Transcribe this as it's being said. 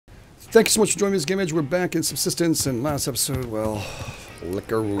Thank you so much for joining me. This GameEdged. We're back in Subsistence, and last episode, well,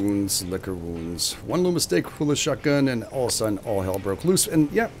 liquor wounds, liquor wounds. One little mistake with a shotgun, and all of a sudden, all hell broke loose.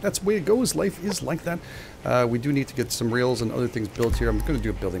 And yeah, that's the way it goes. Life is like that. We do need to get some rails and other things built here. I'm going to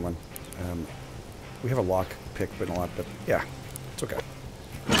do a building one. We have a lock pick, but not, but yeah, it's okay.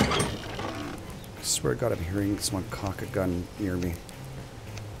 I swear to God, I'm hearing someone cock a gun near me.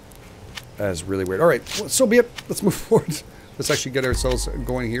 That is really weird. All right, well, so be it. Let's move forward. Let's actually get ourselves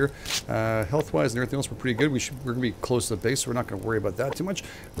going here. Health-wise and everything else, we're pretty good. We're going to be close to the base, so we're not going to worry about that too much.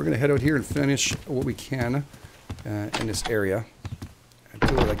 We're going to head out here and finish what we can in this area.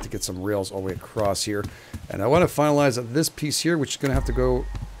 I'd really like to get some rails all the way across here. And I want to finalize this piece here, which is going to have to go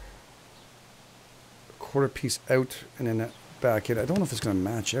a quarter piece out and then back in. I don't know if it's going to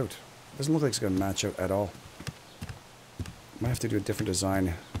match out. It doesn't look like it's going to match out at all. Might have to do a different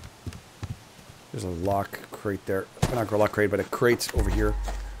design. There's a lock crate there. Not a lock crate, but a crate over here.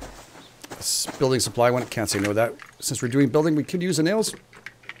 A building supply one. Can't say no to that. Since we're doing building, we could use the nails.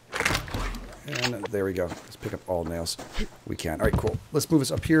 And there we go. Let's pick up all nails. We can. All right, cool. Let's move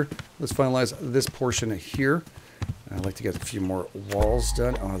this up here. Let's finalize this portion here. I'd like to get a few more walls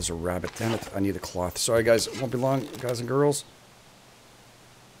done. Oh, there's a rabbit. Damn it. I need a cloth. Sorry, guys. It won't be long, guys and girls.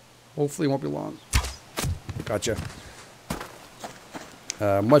 Hopefully it won't be long. Gotcha.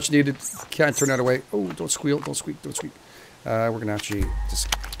 Much needed. Can't turn that away. Oh, don't squeal. Don't squeak. Don't squeak. We're going to actually just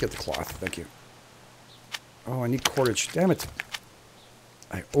get the cloth. Thank you. Oh, I need cordage. Damn it.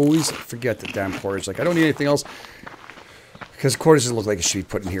 I always forget the damn cordage. Like, I don't need anything else. Because cordage doesn't look like it should be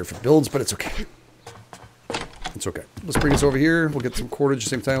put in here for builds, but it's okay. It's okay. Let's bring this over here. We'll get some cordage at the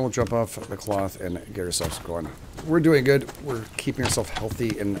same time. We'll jump off the cloth and get ourselves going. We're doing good. We're keeping ourselves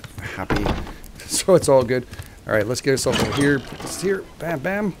healthy and happy. So it's all good. All right, let's get ourselves over here. Put this here. Bam,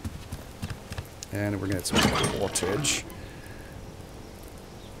 bam. And we're going to get some voltage.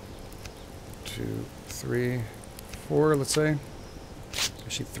 2, 3, 4, let's say.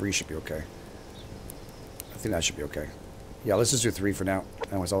 Actually, 3 should be okay. I think that should be okay. Yeah, let's just do 3 for now.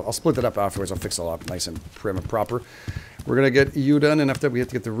 Anyways, I'll split that up afterwards. I'll fix it all up nice and prim and proper. We're going to get you done, and after that, we have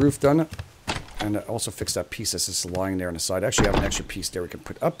to get the roof done. And also fix that piece that's just lying there on the side. Actually, I have an extra piece there we can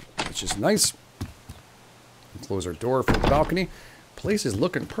put up, which is nice. Close our door for the balcony. Place is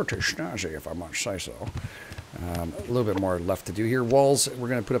looking pretty snazzy, if I must say so. A little bit more left to do here. Walls, we're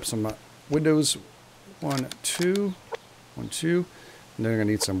going to put up some windows. 1, 2. 1, 2. And then we're going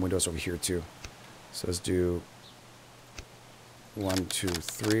to need some windows over here, too. So let's do 1, 2,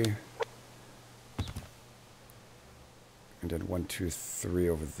 3. And then 1, 2, 3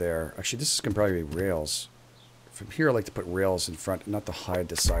 over there. Actually, this is going to probably be rails. From here, I like to put rails in front, not to hide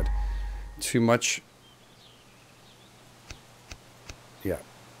this side too much. Yeah.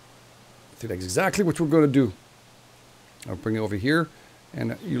 I think that's exactly what we're going to do. I'll bring it over here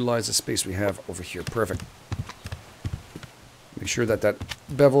and utilize the space we have over here. Perfect. Make sure that that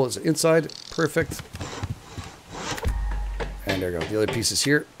bevel is inside. Perfect. And there you go. The other piece is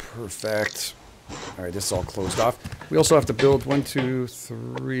here. Perfect. All right, this is all closed off. We also have to build 1, 2,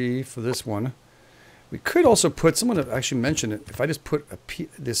 3 for this one. We could also put, someone actually mentioned it, if I just put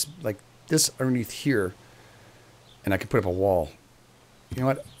this like this underneath here, and I could put up a wall. You know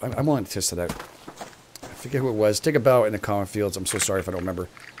what? I want to test it out. I forget who it was. Take a bow in the comment fields. I'm so sorry if I don't remember.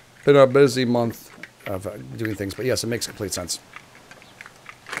 Been a busy month of doing things, but yes, it makes complete sense.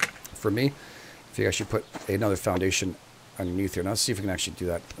 For me, if you actually put another foundation underneath here. Now let's see if we can actually do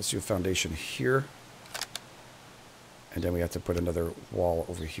that. Let's do a foundation here. And then we have to put another wall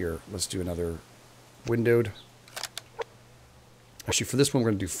over here. Let's do another windowed. Actually, for this one, we're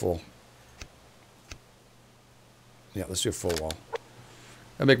going to do full. Yeah, let's do a full wall.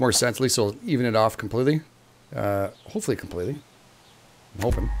 That'll make more sense. At least it'll even it off completely. Hopefully completely. I'm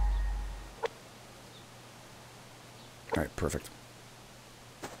hoping. All right, perfect.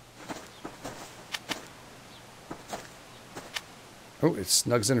 Oh, it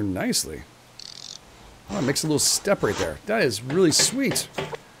snugs in her nicely. Oh, it makes a little step right there. That is really sweet.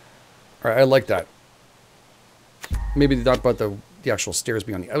 All right, I like that. Maybe not about the actual stairs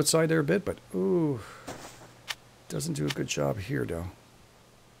being on the outside there a bit, but ooh, doesn't do a good job here, though.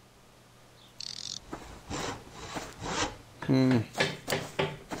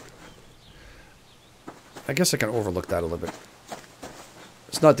 I guess I can overlook that a little bit.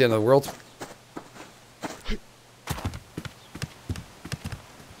 It's not the end of the world.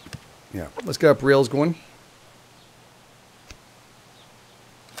 Yeah, let's get up rails going.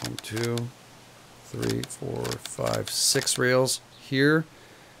 1, 2, 3, 4, 5, 6 rails here.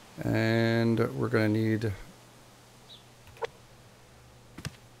 And we're going to need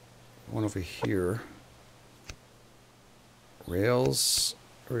one over here. Rails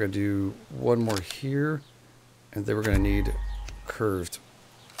We're going to do one more here. And then we're going to need curved.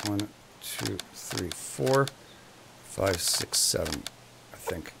 1, 2, 3, 4, 5, 6, 7, I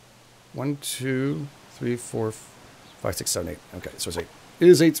think. 1, 2, 3, 4, 5, 6, 7, 8. Okay, so it's 8. It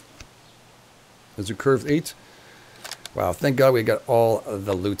is 8. Let's do curved 8. Wow, thank God we got all of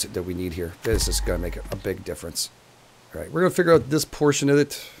the loot that we need here. This is going to make a big difference. All right, we're going to figure out this portion of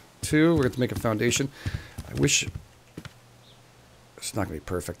it, too. We're going to make a foundation. I wish... It's not going to be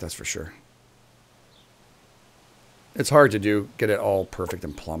perfect, that's for sure. It's hard to do, get it all perfect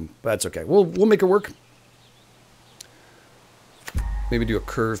and plumb. But that's okay. We'll make it work. Maybe do a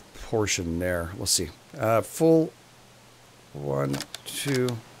curved portion there. We'll see. Full 1, 2.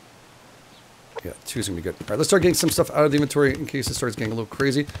 Yeah, 2 is going to be good. All right, let's start getting some stuff out of the inventory in case it starts getting a little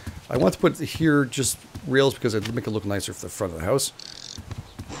crazy. I want to put here just rails because it'll make it look nicer for the front of the house.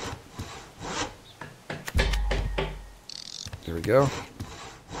 There we go.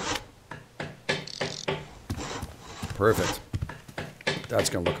 Perfect. That's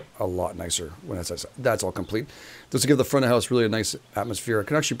going to look a lot nicer when that's all complete. This will give the front of the house really a nice atmosphere. I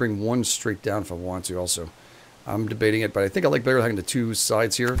can actually bring one straight down if I want to also. I'm debating it, but I think I like better having the 2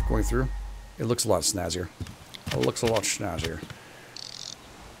 sides here going through. It looks a lot snazzier. It looks a lot snazzier.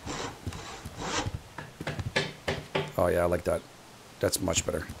 Oh yeah, I like that. That's much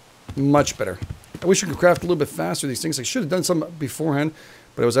better. Much better. I wish you could craft a little bit faster these things. I should have done some beforehand,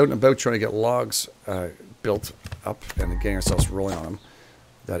 but I was out and about trying to get logs built up and getting ourselves rolling on them.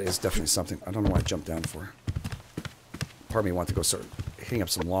 That is definitely something. I don't know why I jumped down for. Part of me wanted to go start hitting up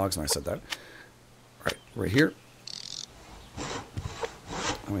some logs when I said that. All right here.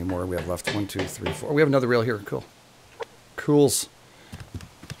 How many more do we have left? 1, 2, 3, 4. Oh, we have another rail here. Cool. Cools.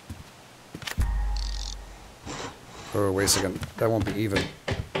 Oh, wait a second. That won't be even.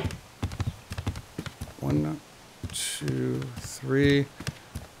 1, 2, 3.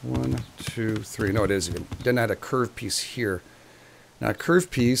 1, 2, 3. No, it is even. Then I had a curved piece here. Now, a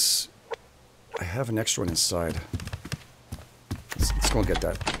curved piece, I have an extra one inside. Let's go and get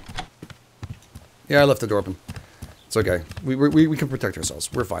that. Yeah, I left the door open. It's okay. We can protect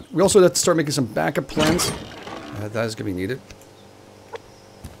ourselves. We're fine. We also have to start making some backup plans. That is going to be needed.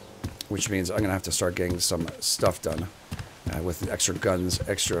 Which means I'm going to have to start getting some stuff done. With extra guns,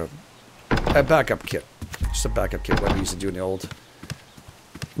 extra... A backup kit. Just a backup kit like we used to do in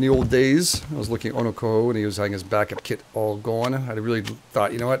the old days. I was looking at Onoko and he was having his backup kit all going. I really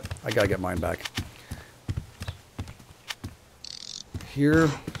thought, you know what? I got to get mine back. Here...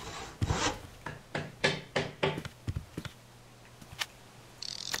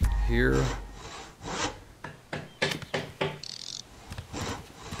 Here.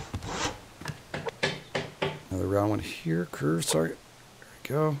 Another round one here. Curve, sorry. There we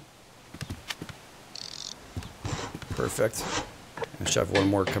go. Perfect. I should have one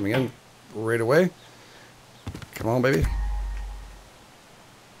more coming in right away. Come on, baby.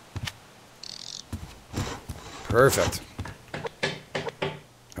 Perfect.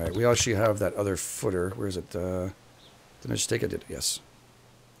 Alright, we actually have that other footer. Where is it? Didn't I just take it? Did yes.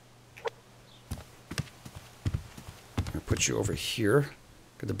 Put you over here.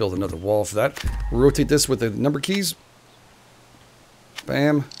 Got to build another wall for that. Rotate this with the number keys.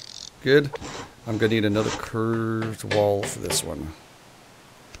 Bam. Good. I'm going to need another curved wall for this one.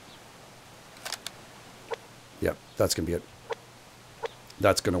 Yep, that's going to be it.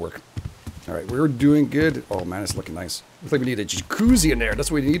 That's going to work. Alright, we're doing good. Oh man, it's looking nice. Looks like we need a jacuzzi in there.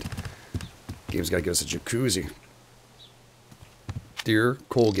 That's what we need. Game's got to give us a jacuzzi. Dear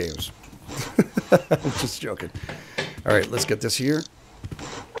Coal Games. I'm just joking. All right, let's get this here.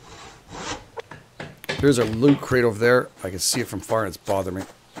 There's a loot crate over there. I can see it from far and it's bothering me.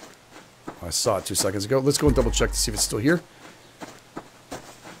 I saw it 2 seconds ago. Let's go and double check to see if it's still here.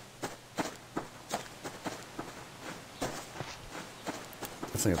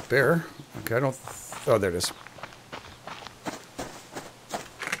 Definitely a bear. Okay, I don't... Oh, there it is.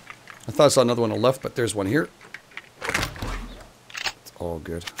 I thought I saw another one on the left, but there's one here. It's all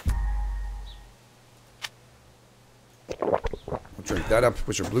good. Drink that up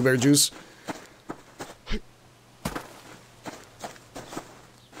with your blueberry juice.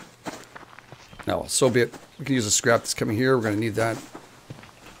 Now, so be it. We can use the scrap that's coming here. We're going to need that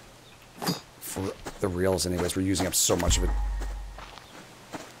for the rails anyways. We're using up so much of it.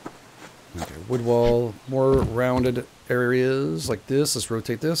 Okay, wood wall. More rounded areas like this. Let's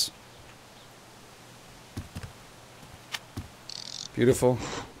rotate this. Beautiful.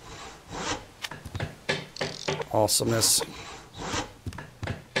 Awesomeness.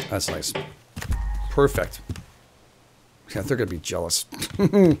 That's nice. Perfect. Yeah, they're going to be jealous.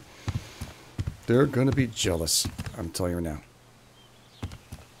 They're going to be jealous. I'm telling you now.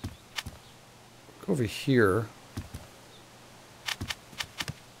 Go over here.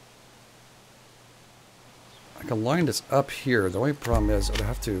 I can line this up here. The only problem is I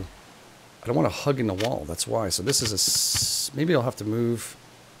don't want to hug in the wall. That's why. So this is maybe I'll have to move.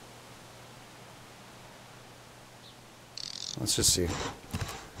 Let's just see.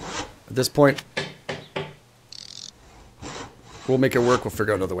 At this point, we'll make it work. We'll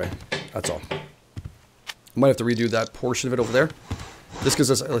figure out another way. That's all. Might have to redo that portion of it over there. This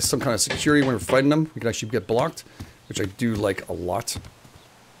gives us some kind of security when we're fighting them. We can actually get blocked, which I do like a lot.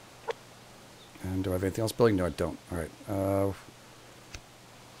 And do I have anything else building? No, I don't. All right.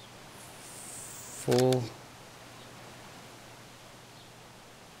 Full.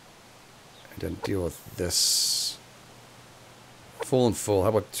 And then deal with this. Full and full. How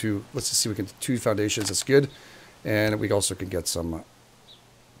about two? Let's just see. We can do 2 foundations. That's good. And we also can get some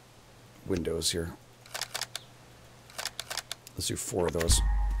windows here. Let's do 4 of those.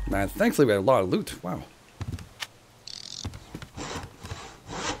 Man, thankfully we had a lot of loot. Wow.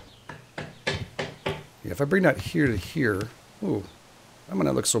 Yeah, if I bring that here to here, ooh, that might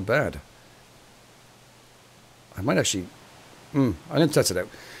not look so bad. I might actually, I didn't test it out.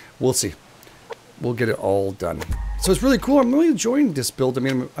 We'll see. We'll get it all done. So it's really cool. I'm really enjoying this build. I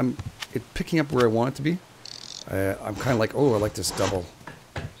mean, I'm picking up where I want it to be. I'm kind of like, oh, I like this double,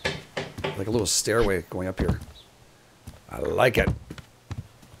 like a little stairway going up here. I like it.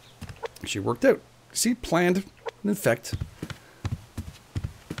 Actually worked out. See, planned, in effect.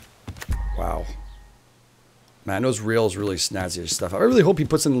 Wow. Man, those rails really snazzy stuff. I really hope he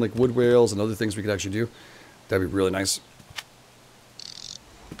puts in like wood rails and other things we could actually do. That'd be really nice.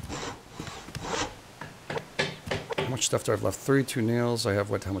 How much stuff do I have left? 32 nails. I have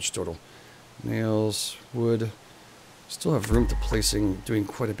what? How much total? Nails, wood. Still have room to doing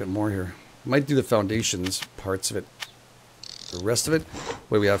quite a bit more here. Might do the foundations parts of it. The rest of it.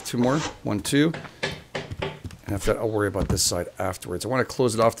 Wait, we have 2 more. 1, 2. And after that, I'll worry about this side afterwards. I want to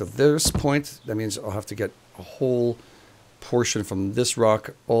close it off to this point. That means I'll have to get a whole portion from this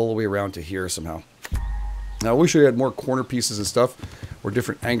rock all the way around to here somehow. Now, I wish I had more corner pieces and stuff, or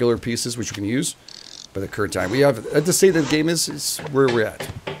different angular pieces which we can use. But at the current time, we have to say that the game is where we're at.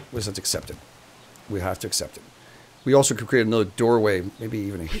 We just have to accept it. We have to accept it. We also could create another doorway, maybe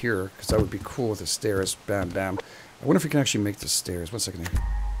even here, because that would be cool with the stairs. Bam, bam. I wonder if we can actually make the stairs. 1 second here.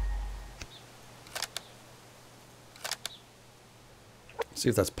 See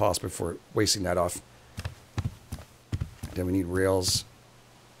if that's possible before wasting that off. Then we need rails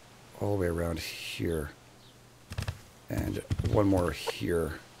all the way around here. And 1 more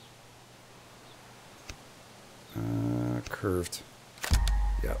here. Curved.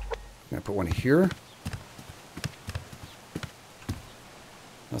 Yeah. I'm going to put 1 here.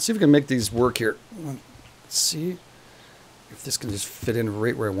 Let's see if we can make these work here. Let's see if this can just fit in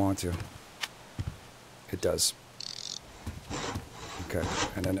right where I want to. It does. Okay,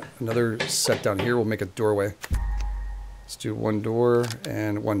 and then another set down here. We'll make a doorway. Let's do 1 door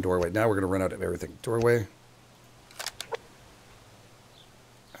and 1 doorway. Now we're going to run out of everything. Doorway.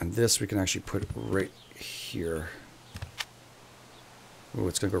 And this we can actually put right here. Ooh,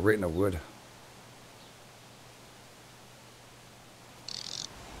 it's going to go right in the wood.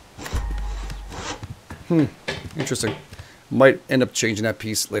 Interesting. Might end up changing that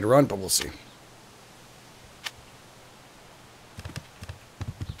piece later on, but we'll see.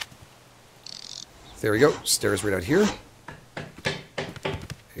 There we go. Stairs right out here.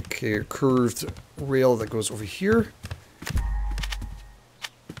 Okay, a curved rail that goes over here.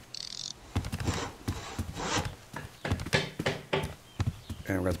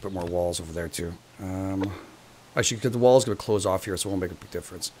 And we're going to put more walls over there too. Actually, because the wall is going to close off here, so it won't make a big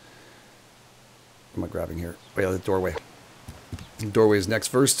difference. What am I grabbing here? Oh yeah, the doorway. The doorway is next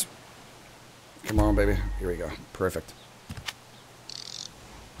first. Come on, baby. Here we go. Perfect.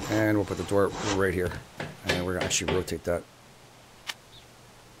 And we'll put the door right here. And we're going to actually rotate that.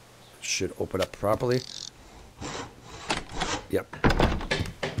 Should open up properly. Yep.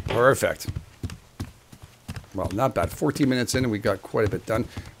 Perfect. Well, not bad. 14 minutes in and we got quite a bit done.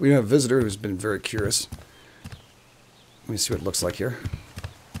 We have a visitor who's been very curious. Let me see what it looks like here.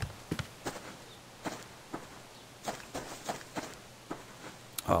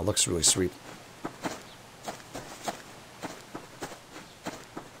 Oh, it looks really sweet.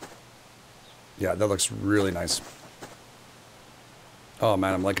 Yeah, that looks really nice. Oh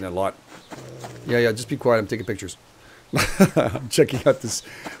man, I'm liking it a lot. Yeah, just be quiet. I'm taking pictures. I'm checking out this,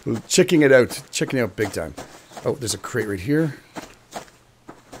 checking it out big time. Oh, there's a crate right here.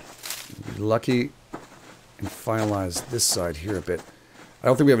 Be lucky and finalize this side here a bit. I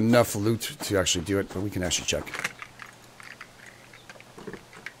don't think we have enough loot to actually do it, but we can actually check.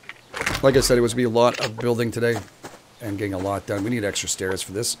 Like I said, it was going to be a lot of building today and getting a lot done. We need extra stairs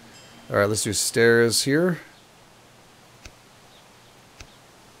for this. All right, let's do stairs here.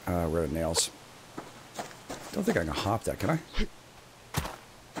 We're at nails. Don't think I can hop that, can I?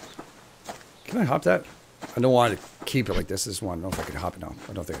 Can I hop that? I don't want to keep it like this. This one, I don't know if I can hop it now.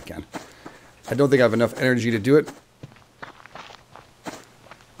 I don't think I can. I don't think I have enough energy to do it.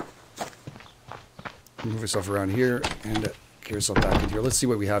 Move yourself around here and get yourself back in here. Let's see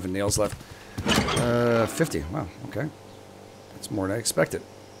what we have in nails left. 50. Wow, okay. That's more than I expected.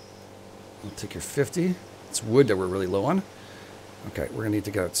 I'll take your 50. It's wood that we're really low on. Okay, we're going to need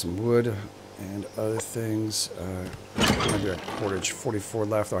to get some wood and other things. I'm going to do a cordage. 44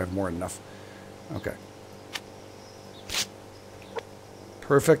 left. I have more than enough. Okay.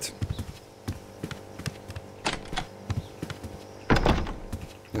 Perfect.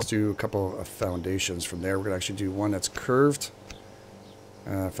 Let's do a couple of foundations from there. We're going to actually do one that's curved.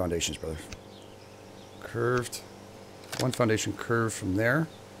 Foundations, brother. Curved. One foundation curved from there.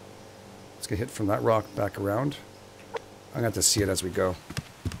 Let's get hit from that rock back around. I'm going to have to see it as we go.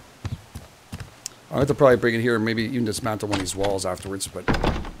 I'll have to probably bring it here and maybe even dismantle one of these walls afterwards, but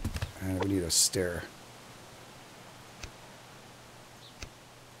we need a stair.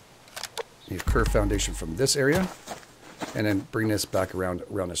 Need a curved foundation from this area, and then bring this back around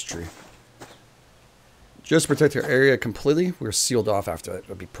this tree. Just protect our area completely. We're sealed off after that.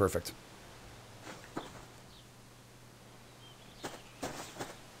 That'd be perfect.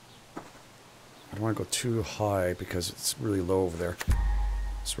 I don't want to go too high because it's really low over there.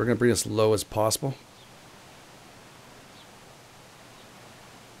 So we're going to bring it as low as possible.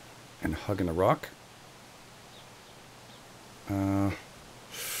 And hugging the rock.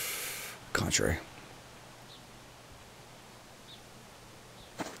 Contrary.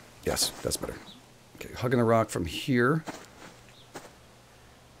 Yes, that's better. Okay, hugging the rock from here.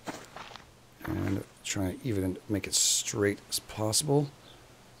 And try to even make it straight as possible.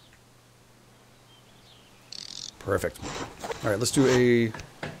 Perfect. All right, let's do a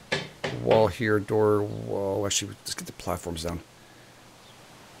wall here, door, wall. Actually, let's get the platforms down.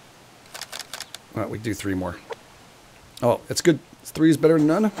 All right, we can do 3 more. Oh, it's good. 3 is better than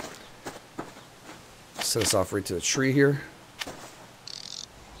none. Set us off right to the tree here.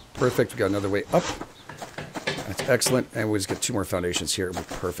 Perfect. We got another way up. That's excellent. And we just get 2 more foundations here. It'll be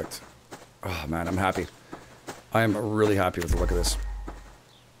perfect. Oh, man, I'm happy. I am really happy with the look of this.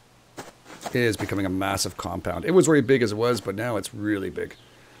 It is becoming a massive compound. It was already big as it was, but now it's really big.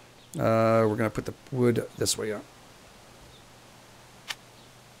 We're going to put the wood this way up.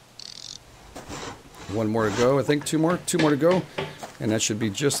 1 more to go, I think. 2 more. 2 more to go. And that should be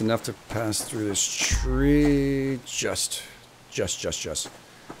just enough to pass through this tree. Just.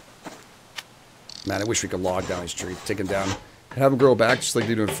 Man, I wish we could log down these trees, take them down, and have them grow back just like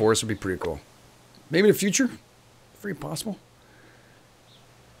they do in forests. Would be pretty cool. Maybe in the future. Very possible.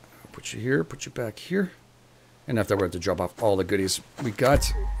 Put you here, put you back here. And after we're going to drop off all the goodies we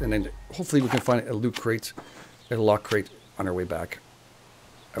got. And then hopefully we can find a loot crate, a lock crate on our way back.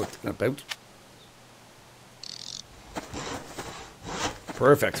 Out and about.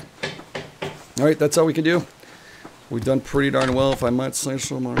 Perfect. Alright, that's all we can do. We've done pretty darn well, if I might say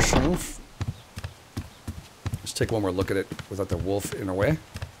so myself. Let's take one more look at it without the wolf in our way.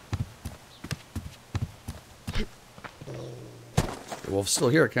 The wolf's still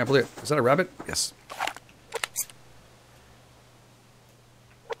here. I can't believe it. Is that a rabbit? Yes.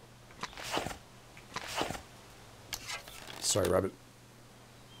 Sorry, rabbit.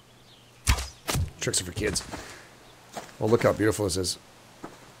 Tricks are for kids. Well, look how beautiful this is.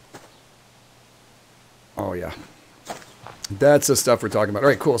 Oh, yeah. That's the stuff we're talking about. All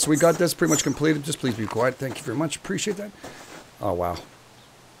right, cool. So we got this pretty much completed. Just please be quiet. Thank you very much. Appreciate that. Oh, wow.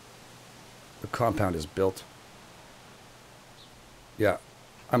 The compound is built. Yeah,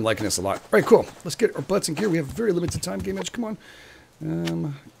 I'm liking this a lot. All right, cool. Let's get our butts in gear. We have very limited time. GameEdged, come on.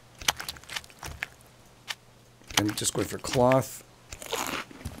 And just going for cloth.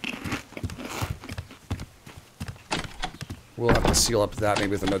 We'll have to seal up that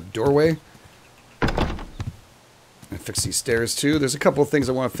maybe with another doorway. And fix these stairs too. There's a couple of things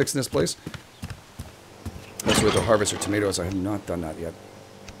I want to fix in this place. Also with the harvest of tomatoes. I have not done that yet.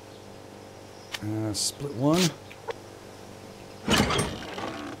 Split one.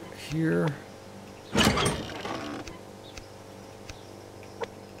 Here.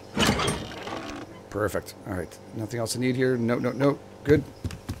 Perfect. All right. Nothing else I need here. No. Good.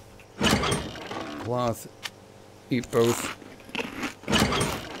 Cloth. Eat both.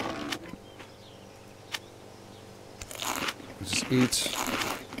 Just eat.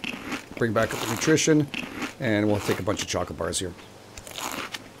 Bring back up the nutrition. And we'll take a bunch of chocolate bars here.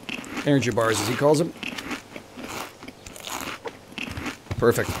 Energy bars, as he calls them.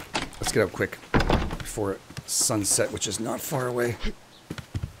 Perfect. Let's get out quick before sunset, which is not far away.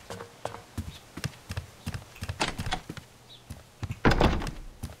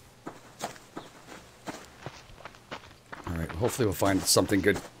 Alright, hopefully we'll find something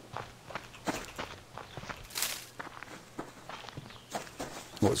good.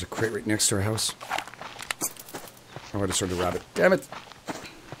 What was a crate right next to our house? Oh, I just heard a rabbit. Damn it!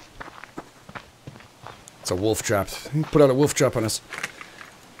 It's a wolf trap. He put out a wolf trap on us.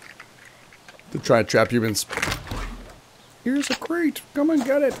 To try to trap humans. Here's a crate. Come and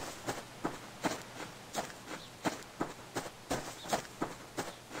get it.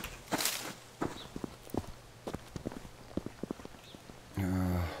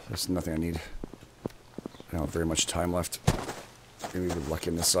 There's nothing I need. I don't have very much time left. Maybe we're lucky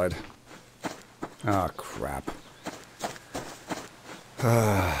on this side. Ah, crap.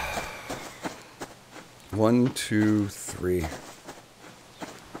 1, 2, 3.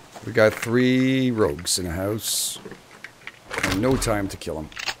 We got 3 rogues in a house. And no time to kill them.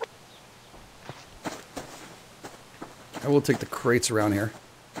 I will take the crates around here.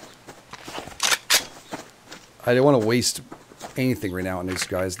 I don't want to waste anything right now on these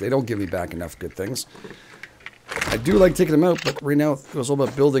guys. They don't give me back enough good things. I do like taking them out, but right now it was all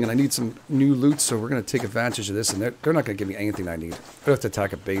about building, and I need some new loot, so we're going to take advantage of this, and they're not going to give me anything I need. I have to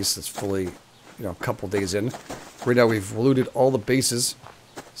attack a base that's fully, you know, a couple days in. Right now we've looted all the bases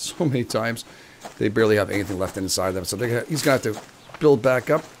so many times, they barely have anything left inside them, so he's going to have to build back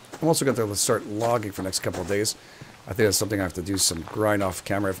up. I'm also going to have to start logging for the next couple of days. I think that's something I have to do some grind off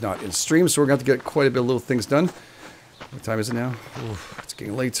camera, if not in stream, so we're going to have to get quite a bit of little things done. What time is it now? Ooh, it's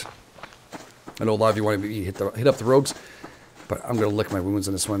getting late. I know a lot of you want to hit up the rogues, but I'm going to lick my wounds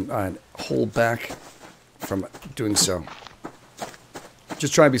on this one and hold back from doing so.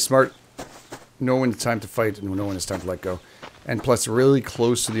 Just try and be smart. Know when it's time to fight and know when it's time to let go. And plus, really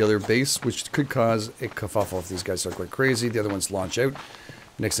close to the other base, which could cause a kerfuffle if these guys start going crazy. The other ones launch out.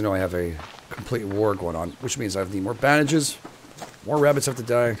 Next thing I know, I have a complete war going on, which means I need more bandages. More rabbits have to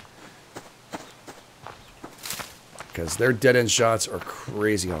die. Because their dead-end shots are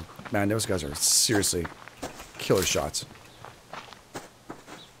crazy. Oh, man, those guys are seriously killer shots.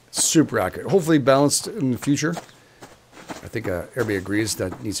 Super accurate. Hopefully balanced in the future. I think everybody agrees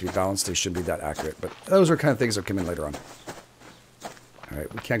that it needs to be balanced. They shouldn't be that accurate. But those are kind of things that come in later on.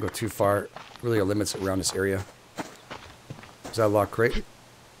 Alright, we can't go too far. Really our limits around this area. Is that a locked crate?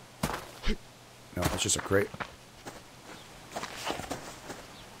 No, it's just a crate.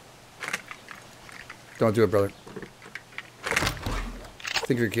 Don't do it, brother.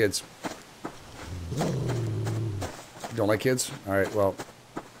 Think of your kids. Don't like kids? Alright, well.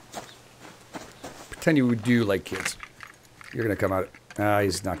 Pretend you do like kids. You're gonna come out.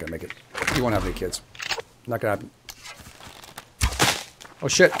 He's not gonna make it. He won't have any kids. Not gonna happen. Oh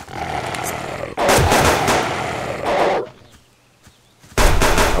shit.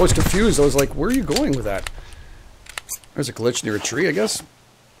 I was confused. I was like, where are you going with that? There's a glitch near a tree, I guess.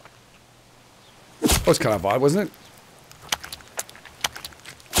 That was kind of odd, wasn't it?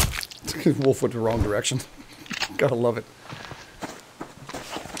 Wolf went the wrong direction. Gotta love it.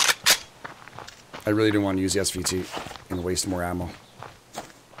 I really didn't want to use the SVT and waste more ammo.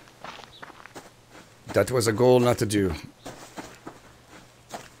 That was a goal not to do.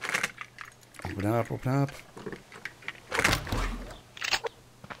 Open up, open up.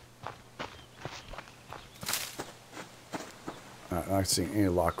 I'm not seeing any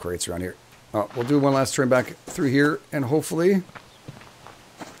lock crates around here. We'll do one last turn back through here, and hopefully...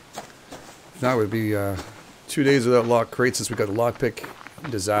 If not, it would be 2 days without lock crates since we got the lockpick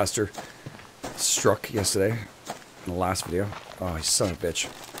disaster struck yesterday in the last video. Oh, you son of a bitch.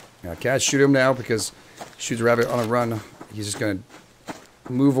 Yeah, I can't shoot him now because he shoots a rabbit on a run. He's just going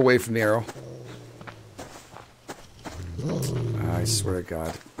to move away from the arrow. I swear to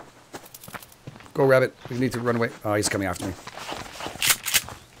God. Go, rabbit. We need to run away. Oh, he's coming after me.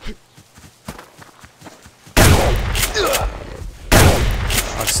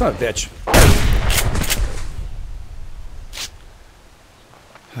 Oh, son of a bitch.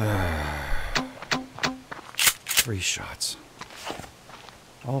 3 shots.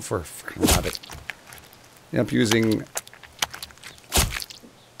 All for a freaking rabbit. Yeah, I'm using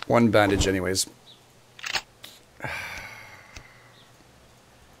 1 bandage anyways.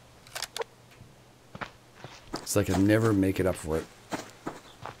 It's like I never make it up for it.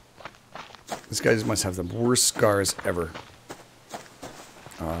 This guy must have the worst scars ever.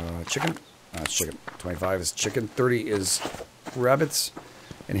 Chicken? It's chicken. 25 is chicken. 30 is rabbits.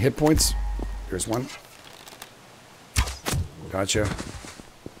 And hit points. Here's one. Gotcha.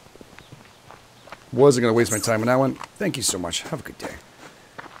 Wasn't going to waste my time on that one. Thank you so much. Have a good day.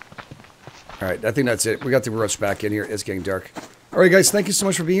 All right, I think that's it. We got to rush back in here. It's getting dark. All right, guys, thank you so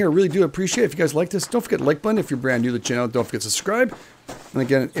much for being here. I really do appreciate it. If you guys like this, don't forget the like button. If you're brand new to the channel, don't forget to subscribe. And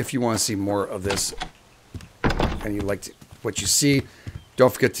again, if you want to see more of this and you liked what you see,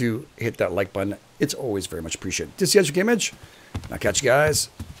 don't forget to hit that like button. It's always very much appreciated. This is your Game Edge. I'll catch you guys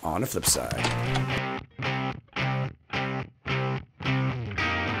on the flip side.